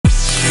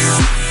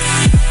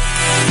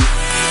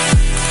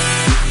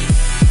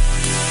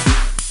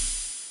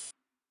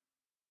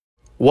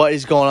What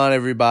is going on,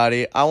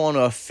 everybody? I want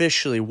to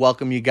officially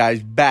welcome you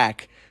guys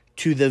back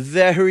to the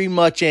very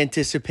much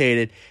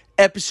anticipated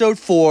episode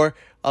 4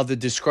 of The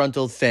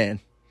Disgruntled Fan.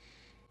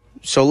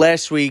 So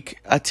last week,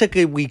 I took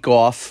a week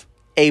off,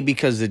 A,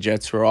 because the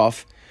Jets were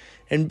off,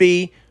 and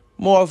B,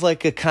 more of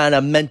like a kind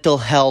of mental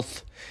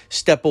health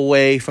step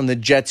away from the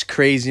Jets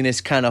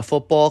craziness kind of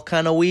football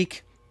kind of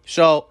week.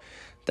 So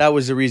that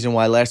was the reason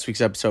why last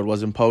week's episode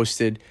wasn't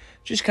posted.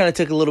 Just kind of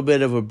took a little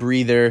bit of a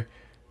breather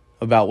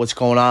about what's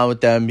going on with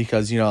them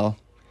because,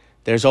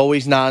 there's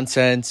always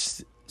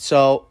nonsense.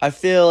 So I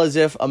feel as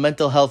if a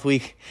mental health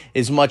week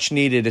is much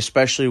needed,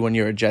 especially when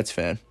you're a Jets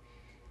fan.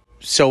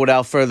 So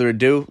without further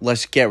ado,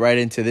 let's get right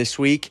into this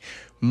week.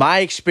 My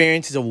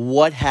experiences of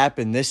what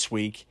happened this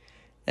week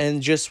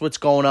and just what's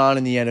going on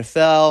in the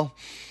NFL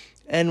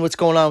and what's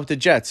going on with the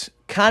Jets.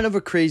 Kind of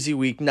a crazy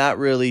week, not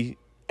really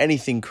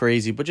anything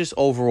crazy, but just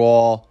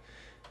overall,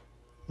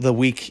 the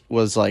week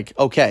was like,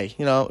 okay,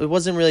 it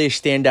wasn't really a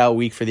standout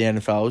week for the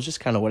NFL. It was just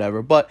kind of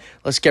whatever, but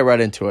let's get right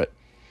into it.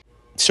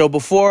 So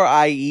before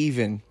I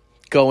even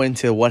go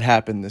into what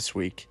happened this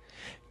week,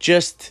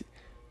 just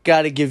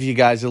got to give you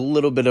guys a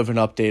little bit of an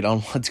update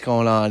on what's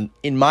going on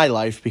in my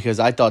life because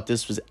I thought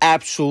this was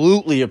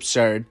absolutely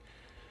absurd.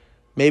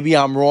 Maybe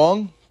I'm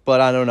wrong,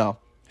 but I don't know.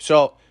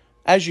 So,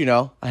 as you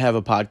know, I have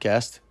a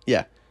podcast.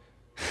 Yeah.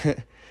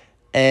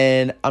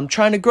 And I'm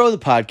trying to grow the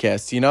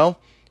podcast,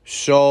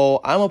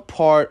 So I'm a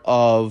part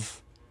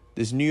of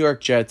this New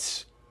York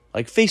Jets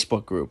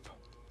Facebook group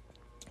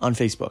on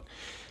Facebook.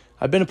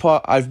 I've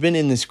been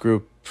in this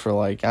group for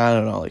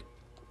 4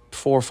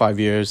 or 5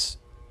 years.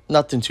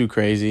 Nothing too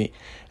crazy.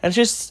 And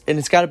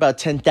it's got about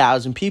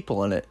 10,000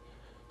 people in it.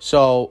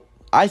 So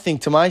I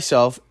think to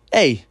myself,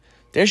 hey,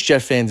 there's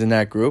Jet fans in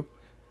that group.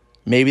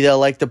 Maybe they'll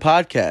like the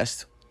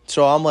podcast.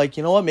 So I'm like,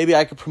 you know what? Maybe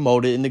I could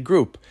promote it in the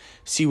group.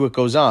 See what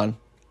goes on.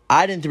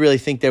 I didn't really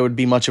think there would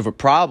be much of a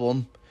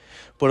problem.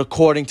 But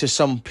according to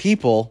some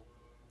people,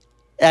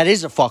 that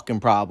is a fucking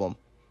problem.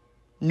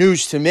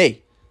 News to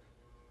me.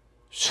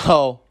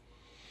 So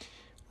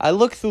I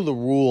looked through the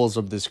rules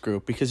of this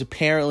group because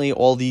apparently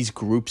all these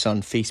groups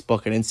on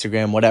Facebook and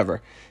Instagram,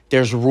 whatever,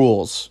 there's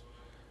rules.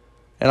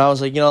 And I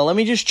was like, let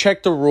me just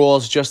check the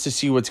rules just to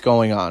see what's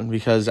going on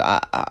because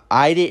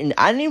I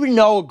didn't even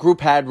know a group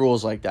had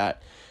rules like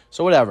that.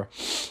 So whatever.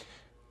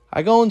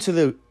 I go into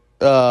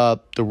the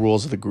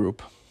rules of the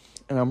group.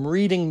 And I'm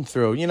reading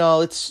through,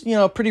 it's,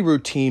 pretty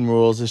routine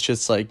rules. It's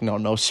just no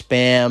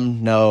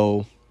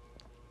spam,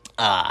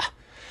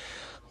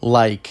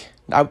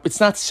 it's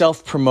not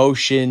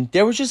self-promotion.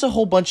 There was just a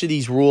whole bunch of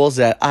these rules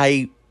that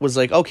I was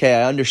like, okay,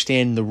 I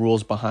understand the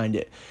rules behind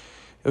it.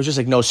 It was just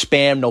no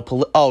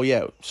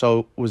spam, So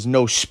it was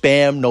no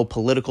spam, no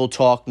political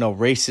talk, no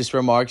racist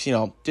remarks,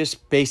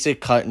 just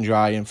basic cut and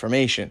dry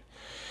information.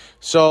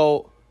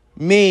 So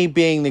me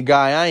being the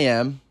guy I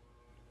am,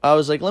 I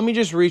was like, let me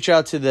just reach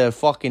out to the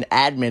fucking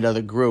admin of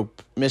the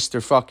group,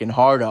 Mr. fucking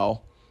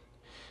Hardo,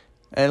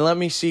 and let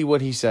me see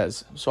what he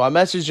says. So I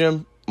messaged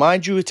him.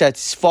 Mind you, it's at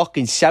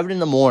fucking 7 in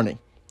the morning.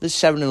 This is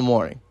 7 in the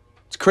morning.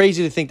 It's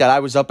crazy to think that I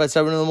was up at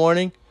 7 in the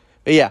morning.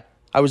 But yeah,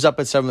 I was up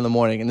at 7 in the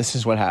morning, and this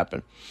is what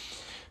happened.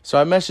 So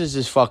I messaged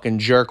this fucking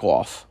jerk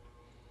off,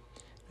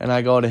 and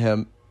I go to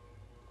him,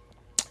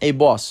 hey,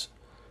 boss,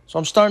 so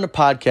I'm starting a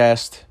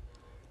podcast.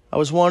 I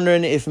was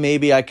wondering if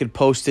maybe I could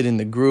post it in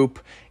the group,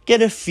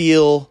 get a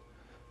feel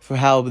for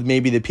how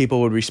maybe the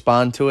people would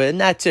respond to it. And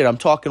that's it. I'm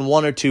talking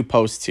 1 or 2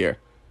 posts here.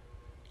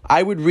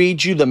 I would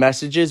read you the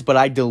messages, but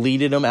I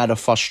deleted them out of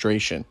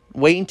frustration.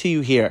 Wait until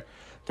you hear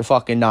the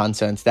fucking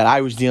nonsense that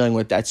I was dealing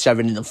with at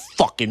 7 in the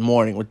fucking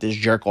morning with this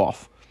jerk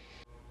off.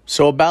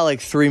 So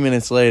about 3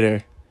 minutes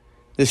later,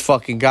 this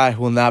fucking guy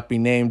who will not be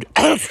named,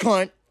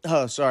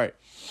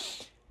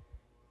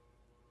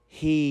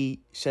 he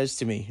says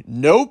to me,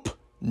 nope,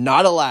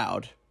 not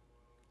allowed.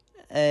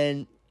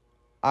 And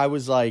I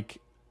was like,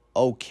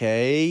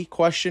 okay, ?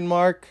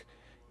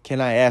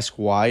 Can I ask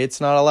why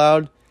it's not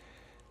allowed?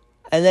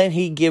 And then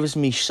he gives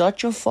me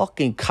such a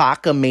fucking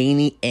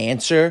cockamamie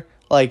answer.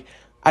 I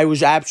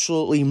was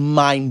absolutely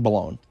mind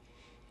blown.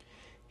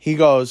 He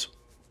goes,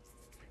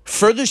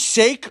 for the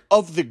sake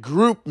of the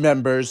group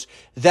members,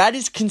 that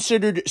is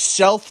considered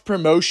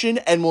self-promotion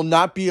and will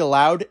not be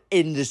allowed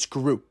in this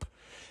group.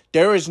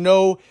 There is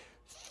no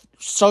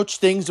such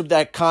things of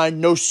that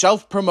kind, no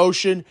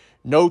self-promotion,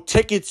 no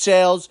ticket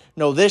sales,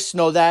 no this,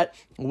 no that.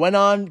 Went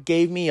on,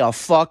 gave me a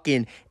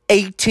fucking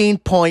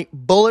 18-point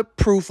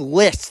bulletproof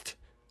list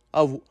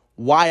of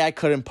why I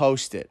couldn't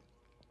post it.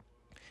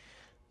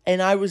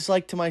 And I was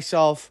like to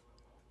myself,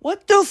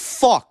 what the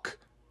fuck?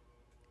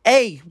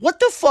 A, what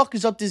the fuck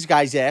is up this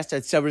guy's ass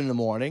at 7 in the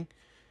morning?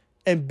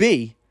 And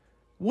B,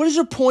 what is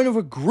the point of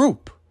a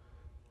group?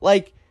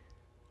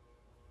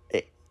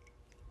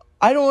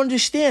 I don't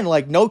understand,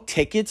 no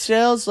ticket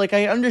sales.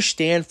 I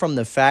understand from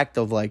the fact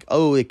of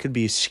it could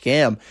be a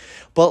scam.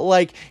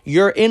 But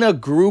you're in a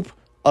group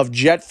of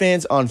Jet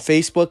fans on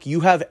Facebook. You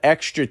have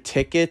extra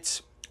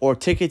tickets or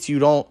tickets you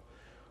don't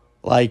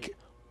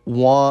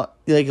want,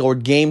 or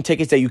game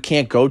tickets that you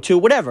can't go to,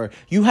 whatever.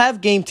 You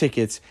have game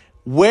tickets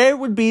where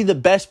would be the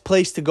best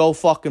place to go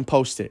fucking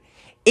post it?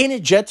 In a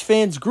Jets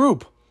fans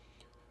group.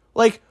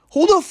 Like,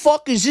 who the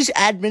fuck is this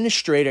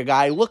administrator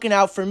guy looking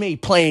out for me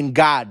playing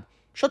God?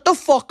 Shut the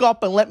fuck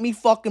up and let me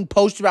fucking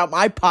post about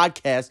my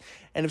podcast.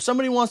 And if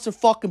somebody wants to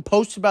fucking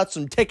post about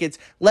some tickets,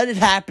 let it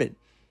happen.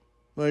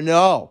 But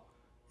no,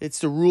 it's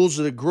the rules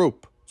of the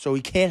group. So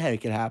he can't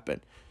make it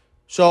happen.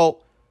 So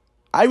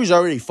I was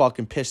already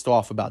fucking pissed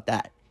off about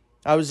that.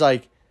 I was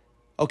like,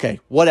 okay,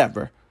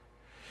 whatever.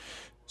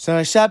 So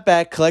I sat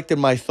back, collected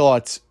my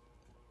thoughts,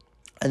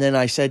 and then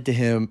I said to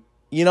him,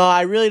 you know,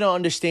 I really don't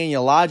understand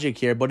your logic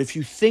here, but if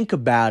you think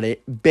about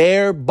it,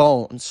 bare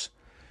bones,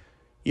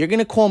 you're going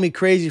to call me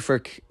crazy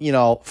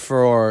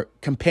for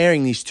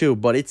comparing these two,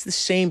 but it's the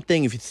same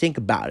thing if you think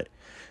about it.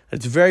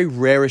 It's very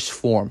rarest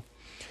form.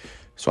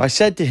 So I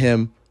said to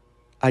him,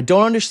 I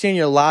don't understand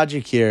your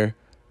logic here,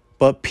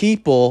 but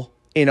people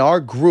in our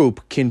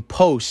group can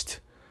post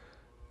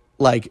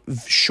like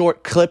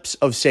short clips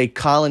of, say,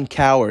 Colin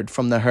Cowherd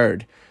from The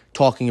Herd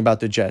talking about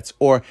the Jets,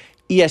 or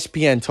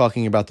ESPN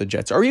talking about the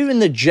Jets, or even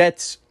the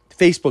Jets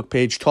Facebook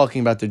page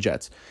talking about the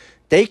Jets.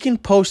 They can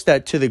post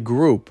that to the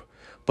group,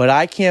 but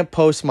I can't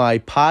post my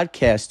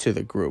podcast to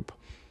the group.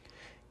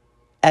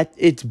 At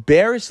its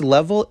barest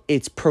level,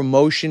 it's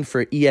promotion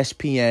for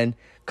ESPN,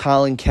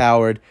 Colin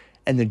Cowherd,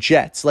 and the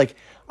Jets. Like,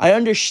 I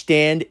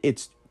understand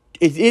it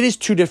is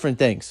two different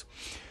things,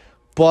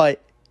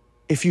 but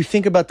if you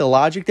think about the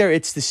logic there,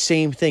 it's the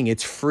same thing.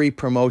 It's free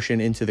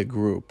promotion into the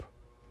group.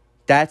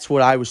 That's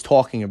what I was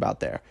talking about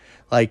there.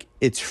 Like,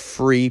 it's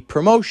free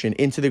promotion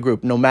into the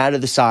group, no matter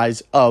the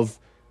size of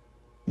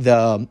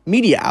the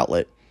media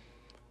outlet.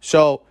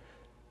 So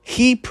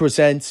he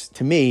presents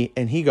to me,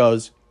 and he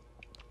goes,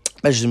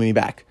 messages me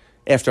back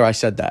after I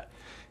said that.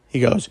 He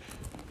goes,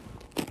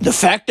 the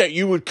fact that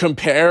you would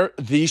compare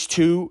those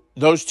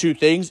two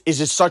things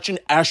is such an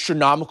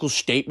astronomical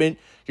statement.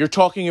 You're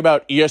talking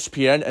about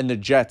ESPN and the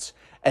Jets,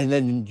 and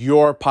then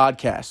your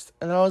podcast.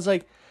 And I was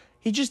like,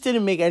 he just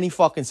didn't make any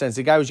fucking sense.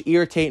 The guy was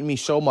irritating me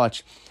so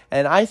much.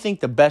 And I think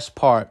the best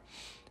part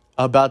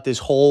about this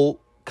whole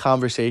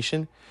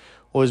conversation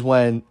was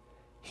when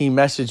he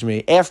messaged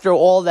me. After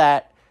all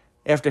that,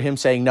 after him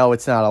saying, no,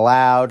 it's not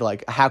allowed.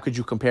 Like, how could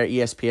you compare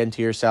ESPN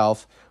to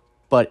yourself?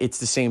 But it's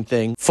the same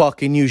thing.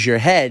 Fucking use your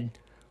head.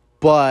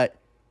 But,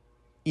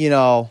 you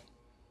know,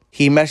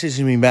 he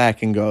messages me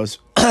back and goes,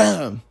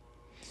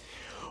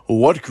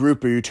 what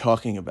group are you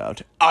talking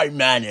about? I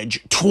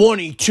manage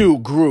 22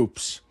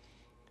 groups.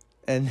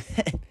 And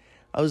then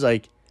I was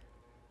like,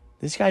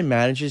 this guy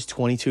manages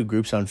 22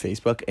 groups on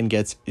Facebook and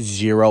gets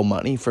zero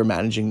money for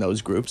managing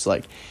those groups.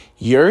 Like,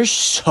 you're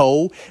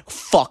so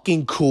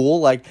fucking cool.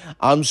 Like,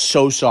 I'm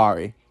so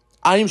sorry.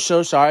 I am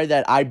so sorry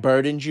that I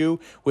burdened you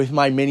with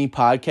my mini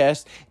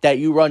podcast, that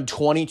you run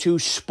 22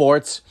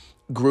 sports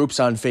groups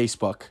on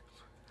Facebook.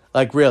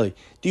 Like, really,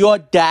 the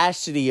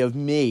audacity of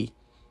me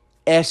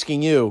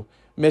asking you,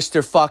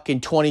 Mr.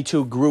 fucking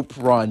 22 group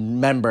run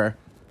member,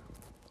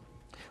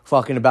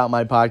 fucking about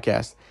my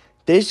podcast.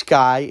 This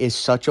guy is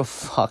such a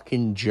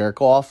fucking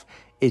jerk off.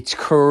 It's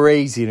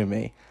crazy to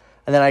me.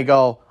 And then I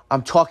go,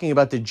 I'm talking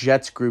about the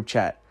Jets group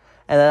chat.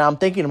 And then I'm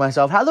thinking to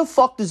myself, how the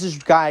fuck does this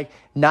guy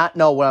not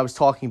know what I was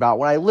talking about?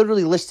 When I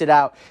literally listed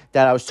out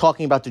that I was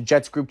talking about the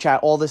Jets group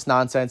chat, all this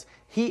nonsense,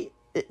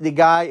 the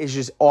guy is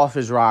just off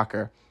his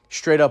rocker.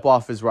 Straight up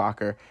off his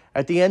rocker.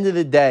 At the end of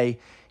the day,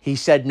 he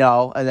said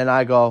no. And then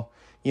I go,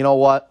 you know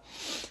what?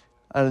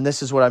 And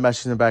this is what I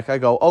messaged him back. I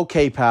go,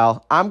 okay,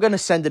 pal, I'm going to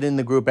send it in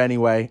the group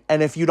anyway.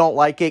 And if you don't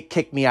like it,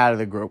 kick me out of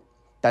the group.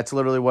 That's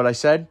literally what I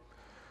said.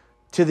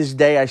 To this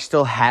day, I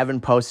still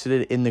haven't posted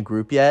it in the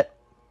group yet.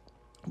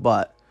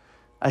 But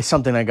it's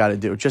something I got to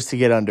do just to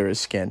get under his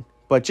skin.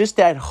 But just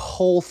that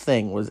whole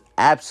thing was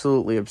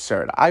absolutely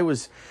absurd. I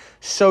was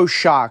so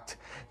shocked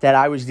that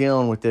I was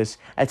dealing with this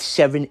at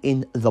 7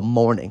 in the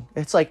morning.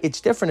 It's like, it's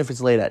different if it's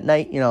late at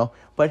night, you know.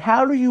 But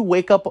how do you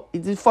wake up?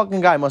 This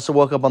fucking guy must have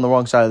woke up on the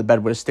wrong side of the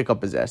bed with a stick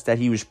up his ass that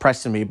he was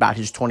pressing me about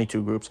his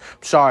 22 groups.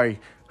 Sorry,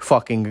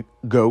 fucking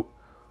goat.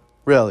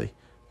 Really.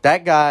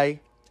 That guy,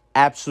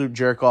 absolute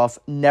jerk off.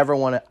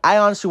 I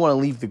honestly want to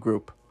leave the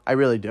group. I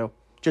really do.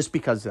 Just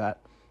because of that.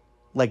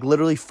 Like,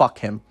 literally fuck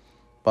him.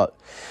 But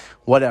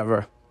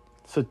whatever.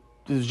 So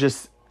it was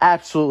just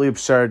absolutely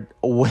absurd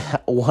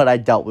what I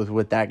dealt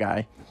with that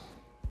guy.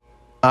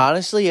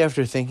 Honestly,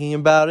 after thinking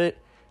about it,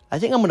 I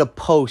think I'm going to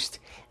post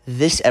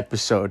this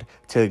episode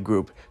to the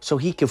group so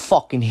he can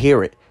fucking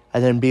hear it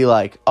and then be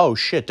like, oh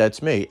shit,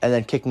 that's me, and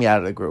then kick me out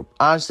of the group.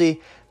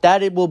 Honestly,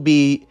 that it will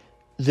be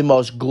the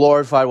most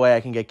glorified way I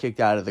can get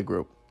kicked out of the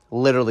group.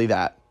 Literally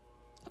that.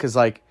 Because,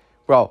 like,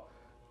 bro,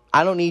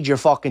 I don't need your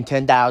fucking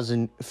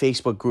 10,000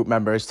 Facebook group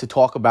members to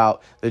talk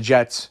about the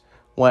Jets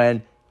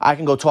when I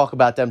can go talk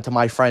about them to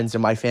my friends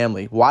and my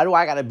family. Why do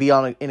I got to be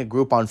in a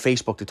group on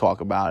Facebook to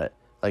talk about it?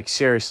 Like,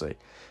 seriously.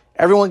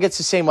 Everyone gets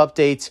the same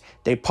updates.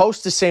 They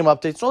post the same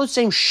updates. It's all the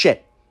same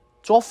shit.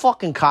 It's all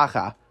fucking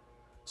caca.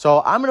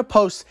 So I'm going to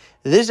post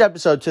this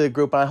episode to the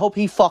group, and I hope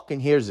he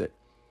fucking hears it.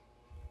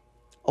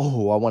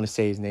 Oh, I want to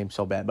say his name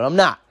so bad, but I'm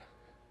not.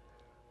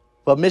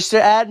 But Mr.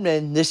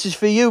 Admin, this is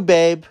for you,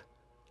 babe.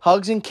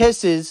 Hugs and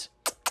kisses.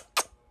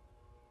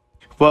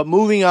 But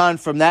moving on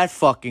from that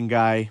fucking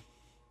guy,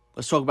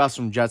 let's talk about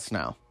some Jets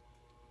now.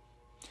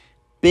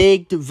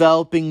 Big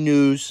developing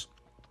news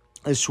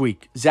this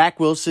week. Zach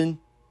Wilson,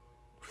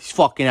 he's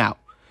fucking out.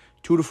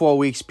 2 to 4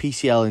 weeks,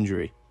 PCL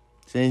injury.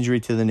 It's an injury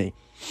to the knee.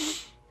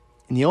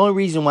 And the only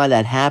reason why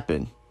that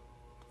happened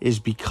is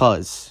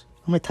because,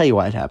 I'm going to tell you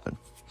why it happened.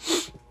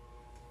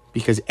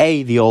 Because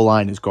A, the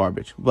O-line is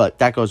garbage. But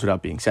that goes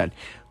without being said.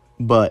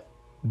 But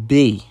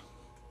B,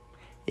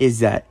 is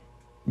that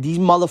these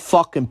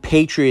motherfucking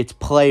Patriots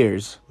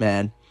players,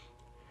 man,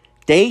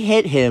 they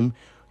hit him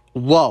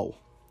low.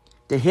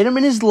 They hit him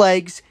in his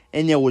legs,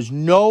 and there was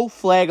no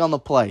flag on the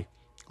play.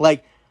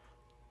 Like,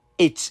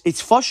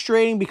 it's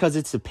frustrating because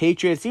it's the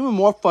Patriots. It's even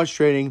more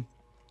frustrating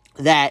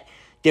that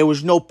there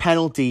was no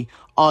penalty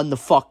on the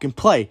fucking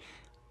play.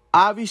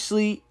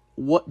 Obviously,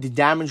 what the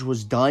damage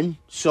was done,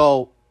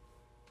 so,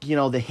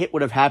 the hit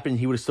would have happened.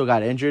 He would have still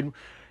got injured.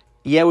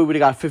 Yeah, we would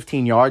have got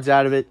 15 yards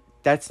out of it.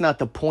 That's not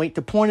the point.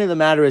 The point of the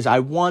matter is I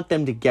want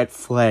them to get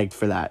flagged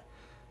for that.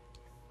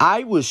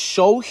 I was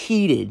so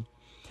heated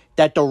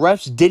that the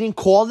refs didn't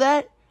call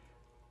that.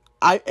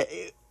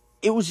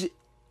 It was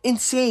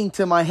insane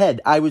to my head.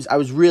 I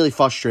was really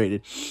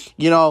frustrated.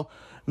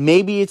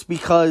 Maybe it's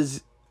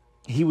because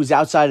he was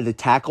outside of the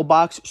tackle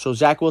box. So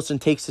Zach Wilson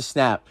takes the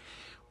snap,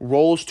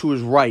 rolls to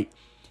his right,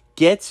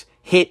 gets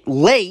hit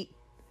late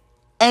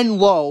and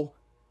low,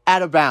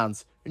 out of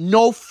bounds.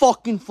 No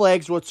fucking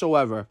flags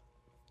whatsoever.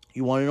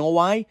 You want to know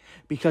why?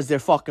 Because they're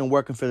fucking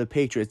working for the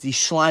Patriots. These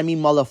slimy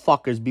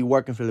motherfuckers be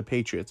working for the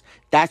Patriots.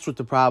 That's what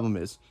the problem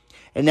is.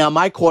 And now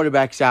my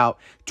quarterback's out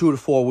 2 to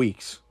 4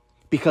 weeks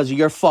because of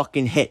your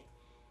fucking hit.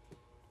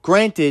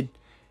 Granted,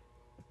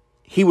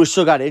 he was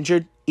still got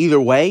injured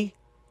either way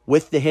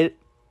with the hit.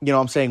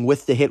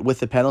 With the hit, with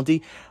the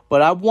penalty.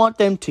 But I want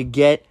them to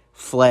get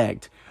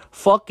flagged.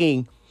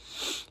 Fucking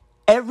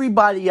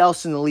everybody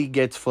else in the league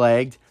gets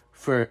flagged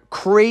for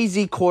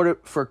crazy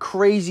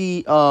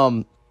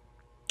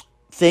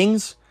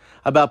things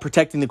about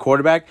protecting the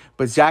quarterback,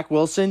 but Zach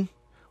Wilson,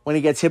 when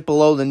he gets hit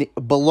below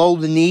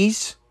the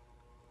knees,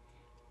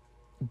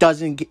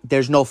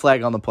 there's no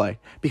flag on the play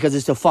because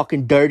it's the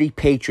fucking dirty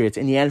Patriots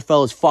and the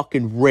NFL is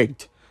fucking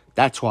rigged.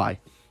 That's why. I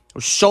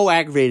was so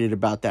aggravated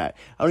about that.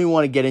 I don't even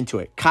want to get into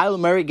it. Kyler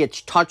Murray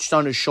gets touched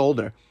on his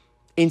shoulder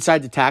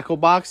inside the tackle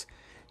box.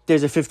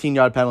 There's a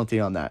 15-yard penalty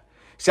on that.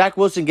 Zach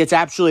Wilson gets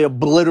absolutely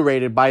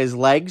obliterated by his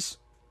legs.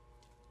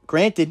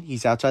 Granted,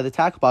 he's outside the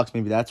tackle box.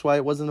 Maybe that's why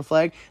it wasn't a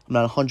flag. I'm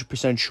not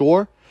 100%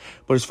 sure.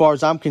 But as far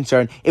as I'm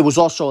concerned, it was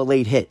also a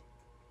late hit.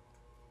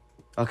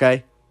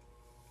 Okay?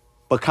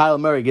 But Kyler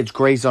Murray gets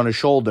grazed on his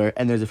shoulder,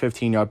 and there's a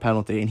 15-yard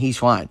penalty, and he's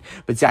fine.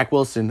 But Zach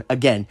Wilson,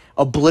 again,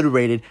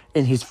 obliterated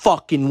in his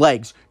fucking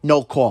legs.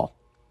 No call.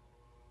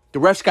 The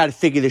refs got to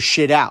figure this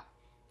shit out.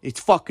 It's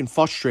fucking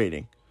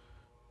frustrating.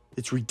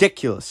 It's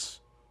ridiculous.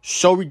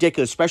 So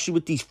ridiculous, especially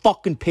with these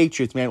fucking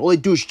Patriots, man. All they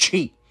do is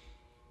cheat.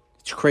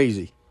 It's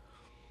crazy.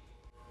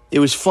 It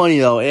was funny,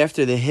 though,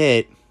 after the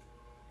hit,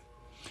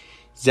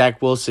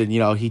 Zach Wilson,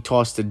 he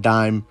tossed a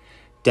dime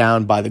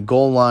down by the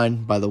goal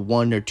line, by the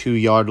 1 or 2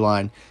 yard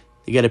line.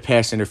 They get a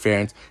pass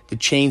interference. The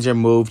chains are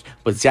moved,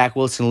 but Zach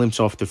Wilson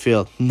limps off the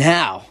field.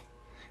 Now's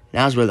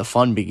where the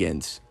fun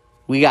begins.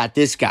 We got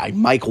this guy,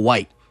 Mike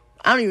White.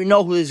 I don't even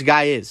know who this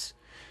guy is.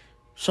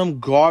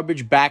 Some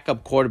garbage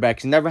backup quarterback.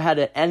 He's never had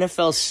an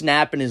NFL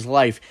snap in his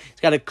life.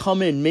 He's got to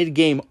come in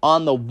mid-game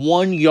on the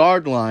 1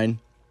 yard line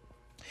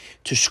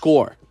to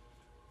score.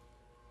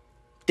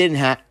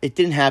 It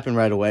didn't happen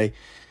right away.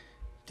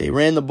 They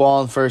ran the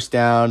ball on first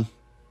down.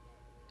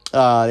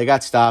 They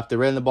got stopped. They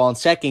ran the ball on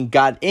second,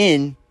 got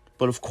in,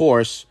 but of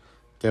course,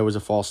 there was a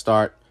false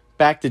start.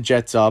 Back the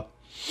Jets up.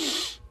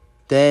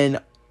 Then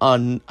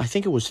on, I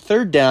think it was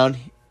third down,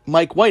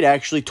 Mike White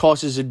actually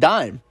tosses a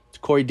dime to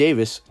Corey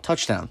Davis,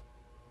 touchdown.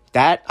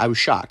 That, I was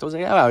shocked. I was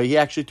like, oh, he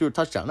actually threw a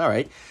touchdown. All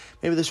right,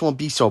 maybe this won't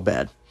be so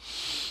bad.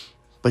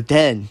 But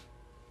then,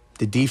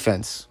 the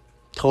defense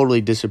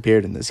totally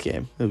disappeared in this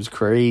game. It was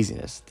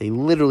craziness. They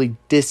literally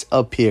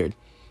disappeared.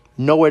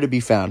 Nowhere to be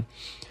found.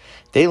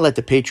 They let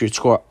the Patriots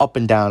score up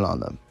and down on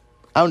them.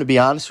 I'm going to be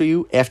honest with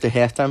you, after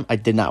halftime, I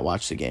did not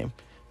watch the game.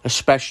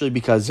 Especially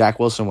because Zach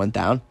Wilson went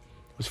down.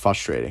 It was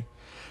frustrating.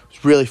 It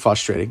was really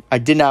frustrating. I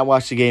did not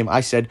watch the game.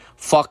 I said,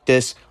 fuck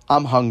this.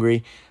 I'm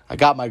hungry. I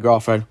got my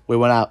girlfriend. We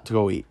went out to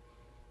go eat.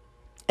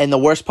 And the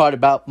worst part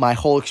about my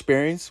whole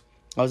experience,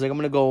 I was like, I'm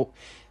going to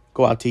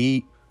go out to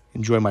eat,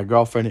 enjoy my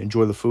girlfriend,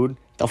 enjoy the food.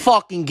 The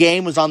fucking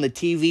game was on the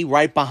TV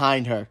right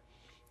behind her.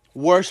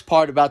 Worst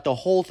part about the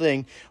whole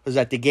thing was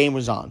that the game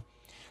was on.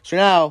 So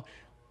now,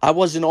 I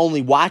wasn't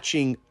only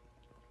watching,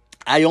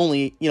 I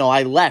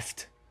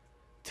left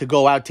to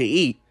go out to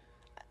eat.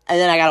 And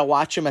then I got to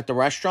watch him at the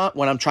restaurant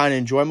when I'm trying to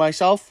enjoy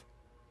myself.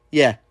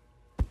 Yeah.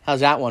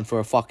 How's that one for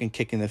a fucking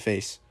kick in the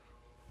face?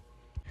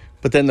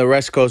 But then the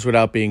rest goes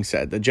without being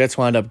said. The Jets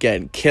wind up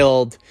getting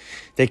killed.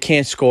 They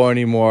can't score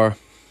anymore.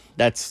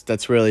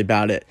 That's really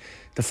about it.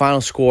 The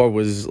final score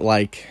was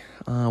like,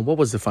 what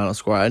was the final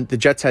score? The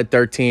Jets had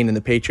 13 and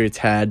the Patriots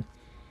had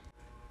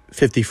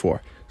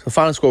 54. So the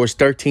final score was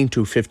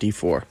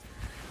 13-54.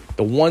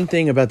 The one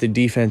thing about the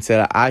defense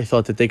that I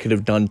thought that they could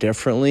have done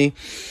differently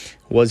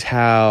was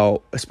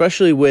how,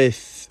 especially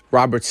with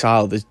Robert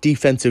Saleh, this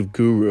defensive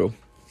guru,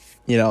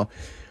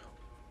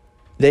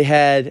 they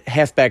had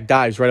halfback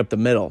dives right up the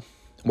middle.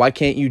 Why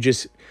can't you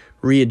just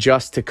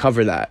readjust to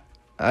cover that?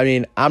 I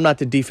mean, I'm not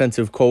the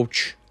defensive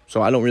coach,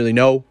 so I don't really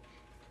know.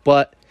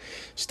 But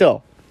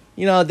still,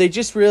 they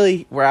just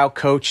really were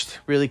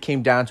out-coached, really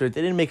came down to it.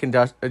 They didn't make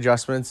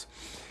adjustments.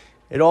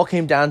 It all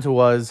came down to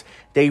was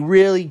they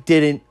really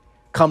didn't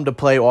come to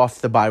play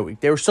off the bye week.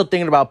 They were still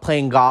thinking about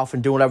playing golf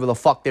and doing whatever the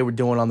fuck they were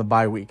doing on the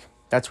bye week.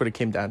 That's what it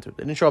came down to.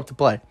 They didn't show up to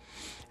play.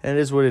 And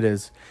it is what it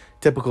is.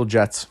 Typical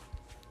Jets.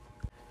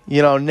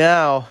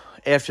 Now,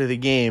 after the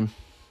game,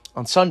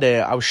 on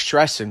Sunday, I was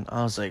stressing.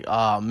 I was like,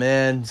 oh,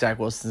 man, Zach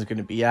Wilson's going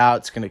to be out.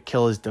 It's going to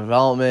kill his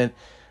development.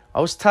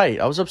 I was tight.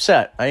 I was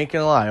upset. I ain't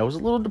going to lie. I was a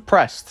little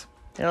depressed.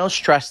 I was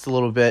stressed a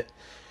little bit.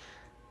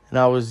 And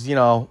I was,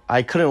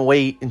 I couldn't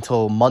wait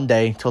until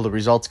Monday, until the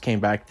results came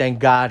back. Thank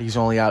God he's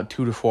only out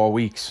 2 to 4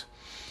 weeks.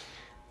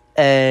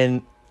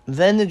 And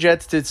then the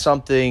Jets did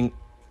something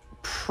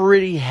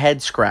pretty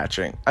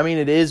head-scratching. I mean,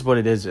 it is, but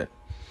it isn't.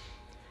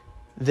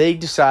 They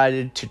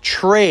decided to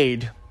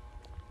trade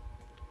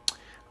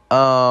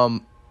a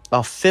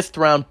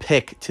 5th-round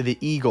pick to the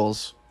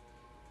Eagles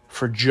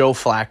for Joe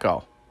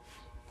Flacco.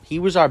 He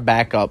was our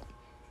backup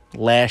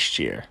last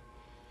year.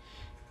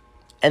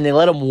 And they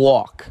let him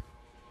walk.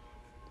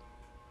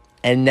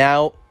 And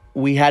now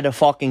we had to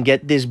fucking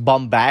get this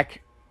bum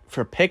back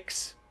for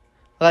picks.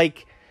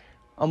 It's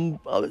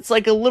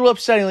like a little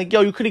upsetting. Like,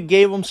 yo, you could have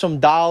gave him some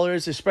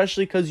dollars,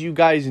 especially because you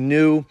guys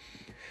knew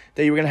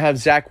that you were going to have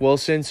Zach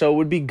Wilson. So it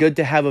would be good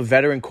to have a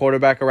veteran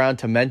quarterback around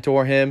to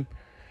mentor him.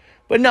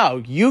 But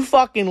no, you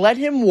fucking let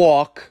him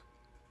walk.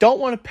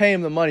 Don't want to pay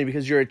him the money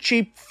because you're a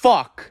cheap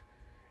fuck.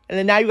 And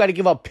then now you got to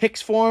give up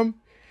picks for him.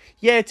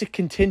 Yeah, it's a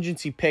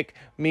contingency pick,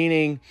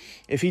 meaning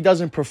if he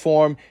doesn't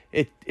perform,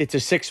 it's a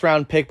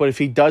 6th-round pick. But if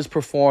he does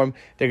perform,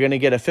 they're going to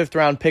get a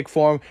 5th-round pick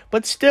for him.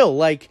 But still,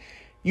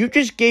 you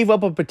just gave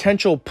up a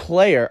potential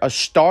player, a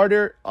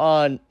starter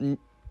on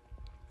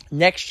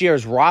next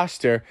year's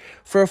roster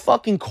for a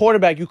fucking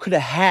quarterback you could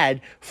have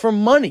had for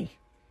money.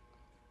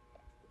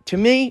 To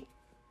me,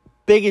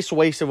 biggest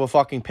waste of a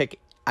fucking pick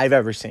I've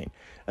ever seen.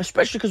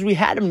 Especially because we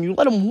had him and you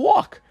let him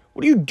walk.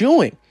 What are you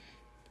doing?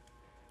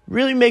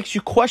 Really makes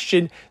you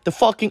question the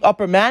fucking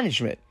upper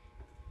management.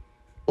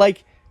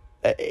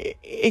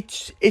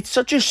 It's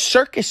such a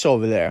circus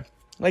over there.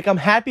 I'm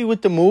happy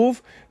with the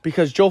move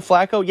because Joe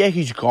Flacco, yeah,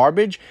 he's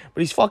garbage,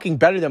 but he's fucking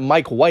better than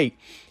Mike White.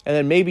 And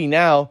then maybe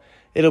now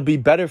it'll be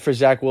better for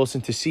Zach Wilson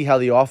to see how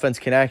the offense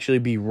can actually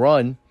be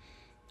run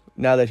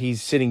now that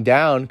he's sitting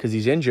down because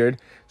he's injured.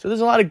 So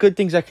there's a lot of good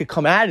things that could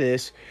come out of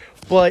this.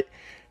 But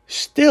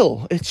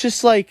still, it's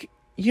just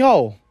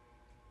yo,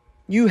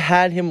 you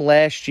had him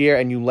last year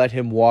and you let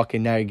him walk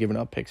and now you're giving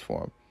up picks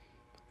for him.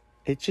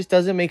 It just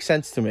doesn't make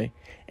sense to me.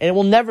 And it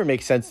will never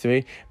make sense to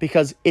me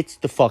because it's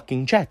the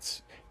fucking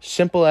Jets.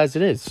 Simple as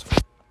it is.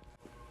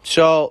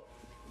 So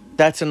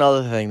that's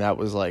another thing that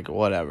was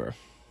whatever.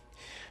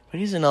 But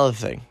here's another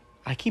thing.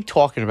 I keep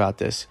talking about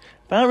this,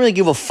 but I don't really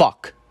give a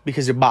fuck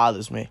because it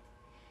bothers me.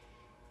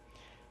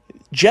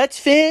 Jets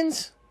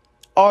fans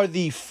are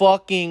the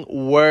fucking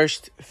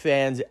worst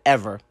fans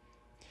ever.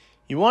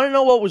 You want to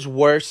know what was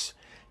worse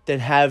than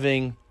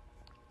having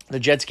the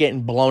Jets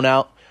getting blown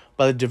out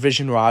by the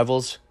division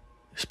rivals,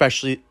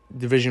 especially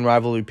division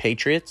rivalry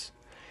Patriots?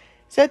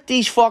 Is that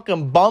these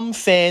fucking bum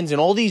fans and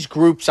all these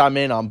groups I'm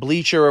in on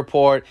Bleacher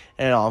Report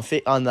and on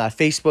the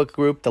Facebook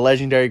group, the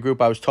legendary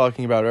group I was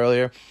talking about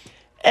earlier,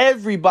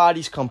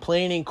 everybody's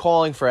complaining,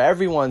 calling for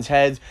everyone's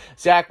heads.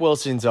 Zach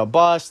Wilson's a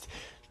bust.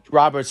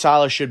 Robert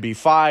Saleh should be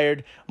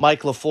fired.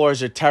 Mike LaFleur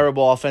is a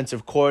terrible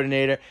offensive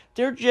coordinator.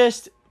 They're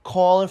just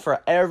calling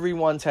for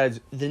everyone's heads.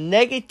 The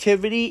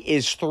negativity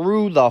is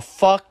through the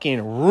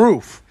fucking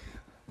roof.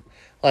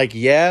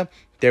 Yeah,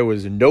 there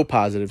was no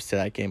positives to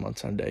that game on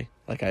Sunday.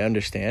 I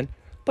understand.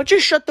 But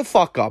just shut the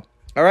fuck up,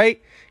 all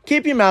right?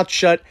 Keep your mouth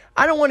shut.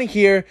 I don't want to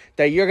hear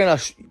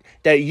that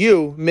that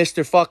you,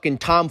 Mr. fucking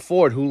Tom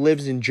Ford, who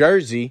lives in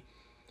Jersey,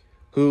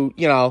 who,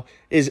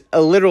 is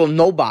a literal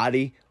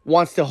nobody,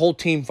 wants the whole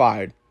team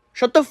fired.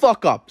 Shut the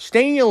fuck up.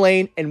 Stay in your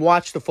lane and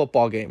watch the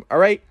football game, all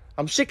right?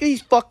 I'm sick of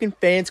these fucking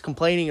fans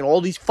complaining and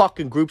all these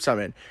fucking groups I'm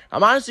in.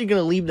 I'm honestly going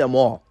to leave them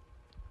all.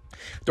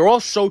 They're all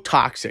so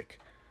toxic.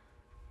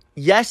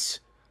 Yes,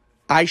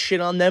 I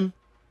shit on them,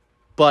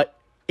 but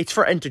it's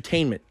for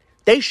entertainment.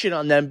 They shit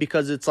on them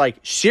because it's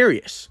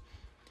serious.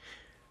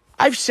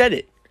 I've said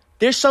it.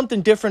 There's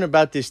something different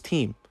about this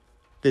team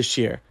this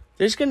year.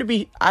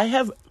 I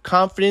have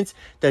confidence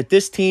that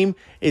this team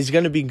is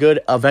going to be good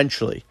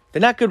eventually.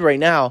 They're not good right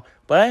now,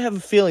 but I have a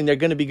feeling they're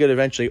going to be good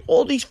eventually.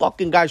 All these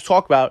fucking guys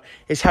talk about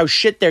is how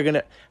shit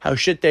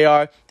they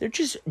are. They're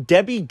just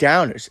Debbie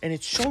Downers, and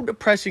it's so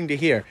depressing to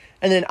hear.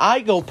 And then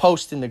I go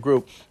post in the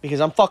group because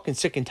I'm fucking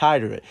sick and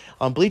tired of it.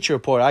 On Bleacher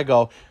Report,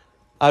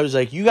 I was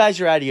like, you guys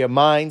are out of your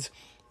minds.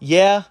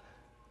 Yeah,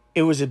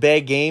 it was a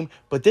bad game,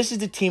 but this is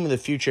the team of the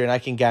future, and I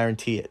can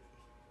guarantee it.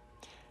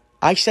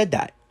 I said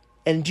that.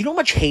 And do you know how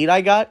much hate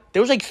I got?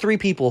 There was like 3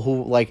 people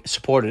who like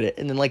supported it.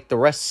 And then like the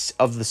rest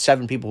of the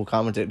 7 people who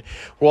commented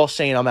were all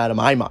saying I'm out of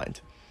my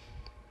mind.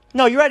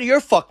 No, you're out of your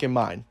fucking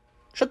mind.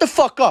 Shut the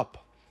fuck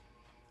up.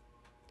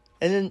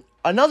 And then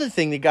another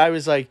thing, the guy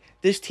was like,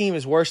 this team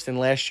is worse than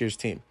last year's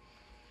team.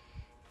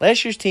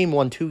 Last year's team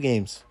won 2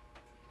 games.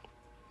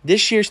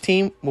 This year's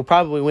team will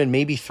probably win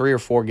maybe 3 or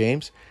 4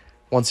 games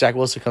once Zach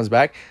Wilson comes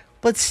back.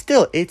 But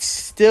still, it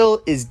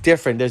still is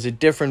different. There's a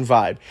different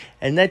vibe.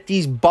 And that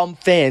these bum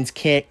fans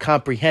can't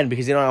comprehend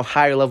because they don't have a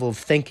higher level of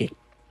thinking.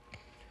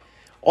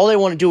 All they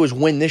want to do is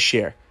win this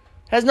year.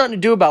 It has nothing to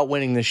do about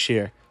winning this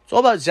year. It's all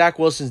about Zach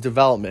Wilson's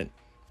development.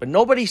 But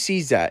nobody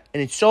sees that.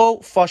 And it's so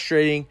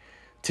frustrating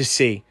to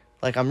see.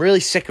 Like, I'm really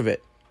sick of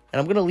it.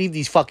 And I'm going to leave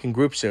these fucking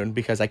groups soon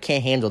because I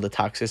can't handle the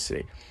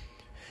toxicity.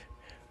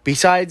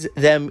 Besides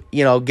them,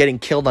 getting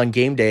killed on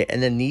game day,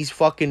 and then these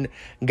fucking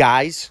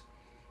guys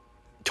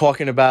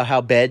talking about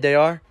how bad they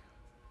are,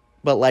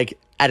 but like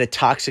at a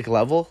toxic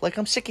level, like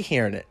I'm sick of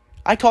hearing it.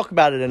 I talk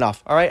about it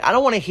enough, all right? I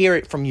don't want to hear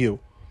it from you.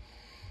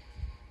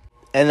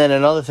 And then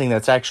another thing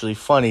that's actually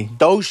funny,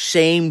 those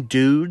same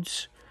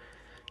dudes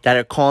that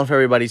are calling for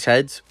everybody's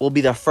heads will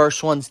be the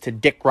first ones to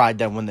dick ride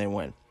them when they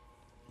win.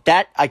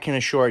 That I can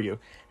assure you.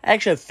 I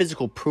actually have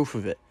physical proof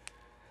of it.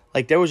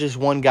 Like there was this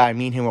one guy,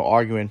 me and him were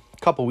arguing a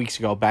couple weeks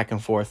ago, back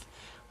and forth,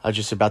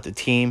 just about the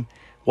team,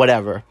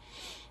 whatever.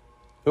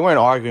 We weren't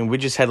arguing. We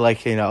just had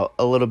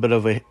a little bit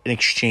of an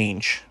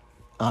exchange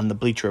on the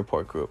Bleacher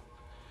Report group.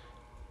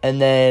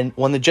 And then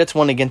when the Jets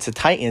won against the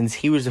Titans,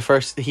 he was the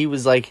first. He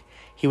was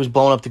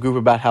blowing up the group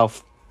about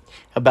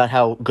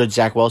how good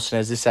Zach Wilson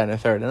is, this, that, and the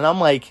third. And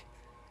I'm like,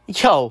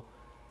 yo,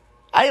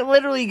 I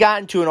literally got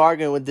into an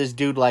argument with this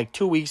dude like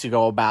 2 weeks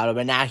ago about him,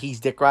 and now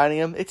he's dick riding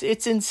him.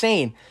 It's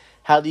insane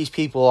how these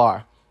people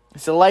are.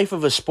 It's the life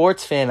of a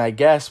sports fan, I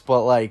guess.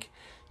 But like,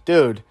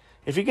 dude,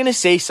 if you're going to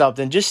say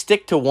something, just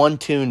stick to one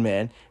tune,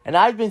 man. And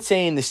I've been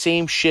saying the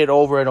same shit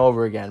over and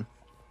over again.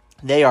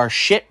 They are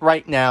shit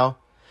right now.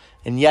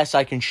 And yes,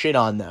 I can shit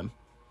on them.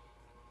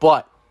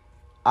 But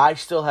I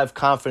still have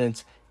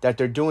confidence that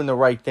they're doing the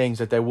right things,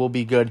 that they will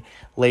be good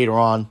later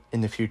on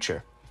in the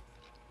future.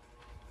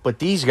 But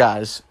these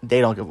guys,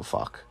 they don't give a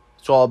fuck.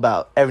 It's all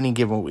about every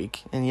given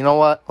week. And you know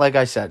what? Like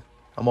I said,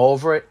 I'm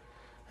over it.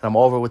 And I'm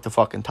over with the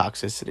fucking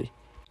toxicity.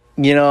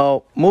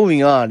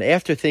 Moving on,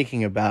 after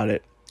thinking about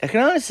it, I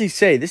can honestly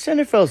say this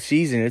NFL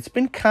season, it's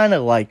been kind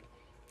of like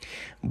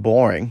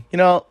boring.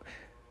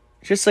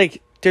 Just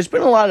like there's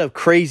been a lot of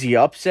crazy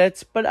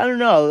upsets, but I don't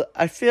know.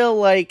 I feel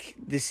like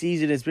the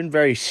season has been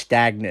very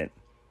stagnant.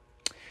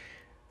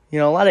 A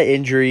lot of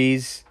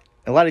injuries,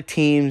 a lot of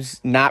teams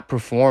not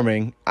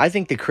performing. I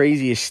think the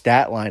craziest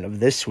stat line of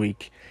this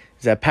week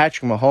is that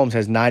Patrick Mahomes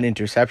has 9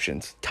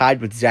 interceptions,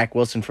 tied with Zach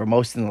Wilson for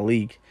most in the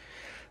league.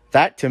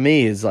 That to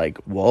me is like,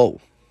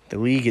 whoa, the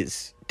league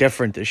is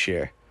different this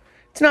year.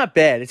 It's not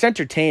bad. It's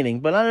entertaining,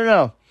 but I don't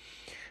know.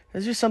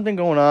 There's just something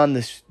going on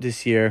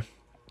this year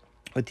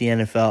with the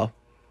NFL.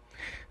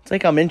 It's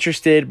like I'm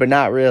interested, but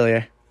not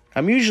really.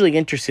 I'm usually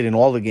interested in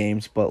all the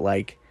games, but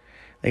like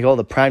all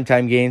the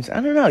primetime games,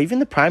 I don't know. Even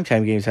the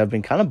primetime games have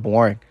been kind of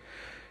boring.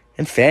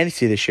 And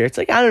fantasy this year, it's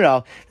like, I don't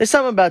know. There's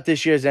something about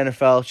this year's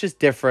NFL. It's just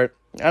different.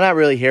 I'm not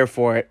really here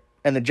for it.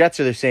 And the Jets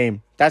are the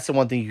same. That's the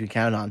one thing you can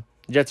count on.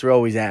 The Jets are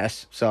always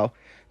ass, so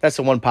that's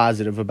the one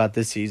positive about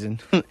this season,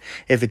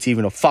 if it's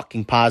even a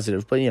fucking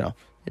positive. But,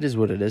 it is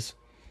what it is.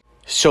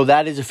 So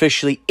that is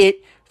officially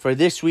it for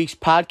this week's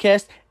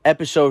podcast,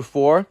 episode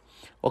 4.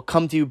 We'll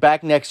come to you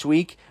back next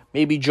week.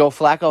 Maybe Joe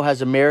Flacco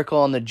has a miracle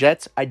on the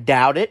Jets. I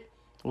doubt it.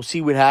 We'll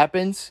see what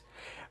happens.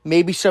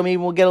 Maybe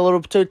we'll get a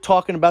little to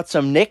talking about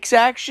some Knicks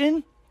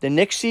action. The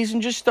Knicks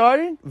season just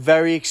started.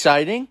 Very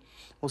exciting.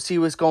 We'll see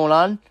what's going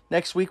on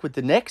next week with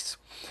the Knicks.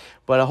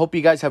 But I hope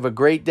you guys have a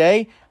great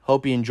day.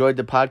 Hope you enjoyed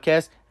the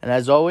podcast. And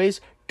as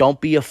always, don't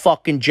be a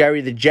fucking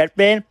Jerry the Jet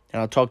fan.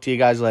 And I'll talk to you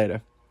guys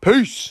later.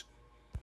 Peace.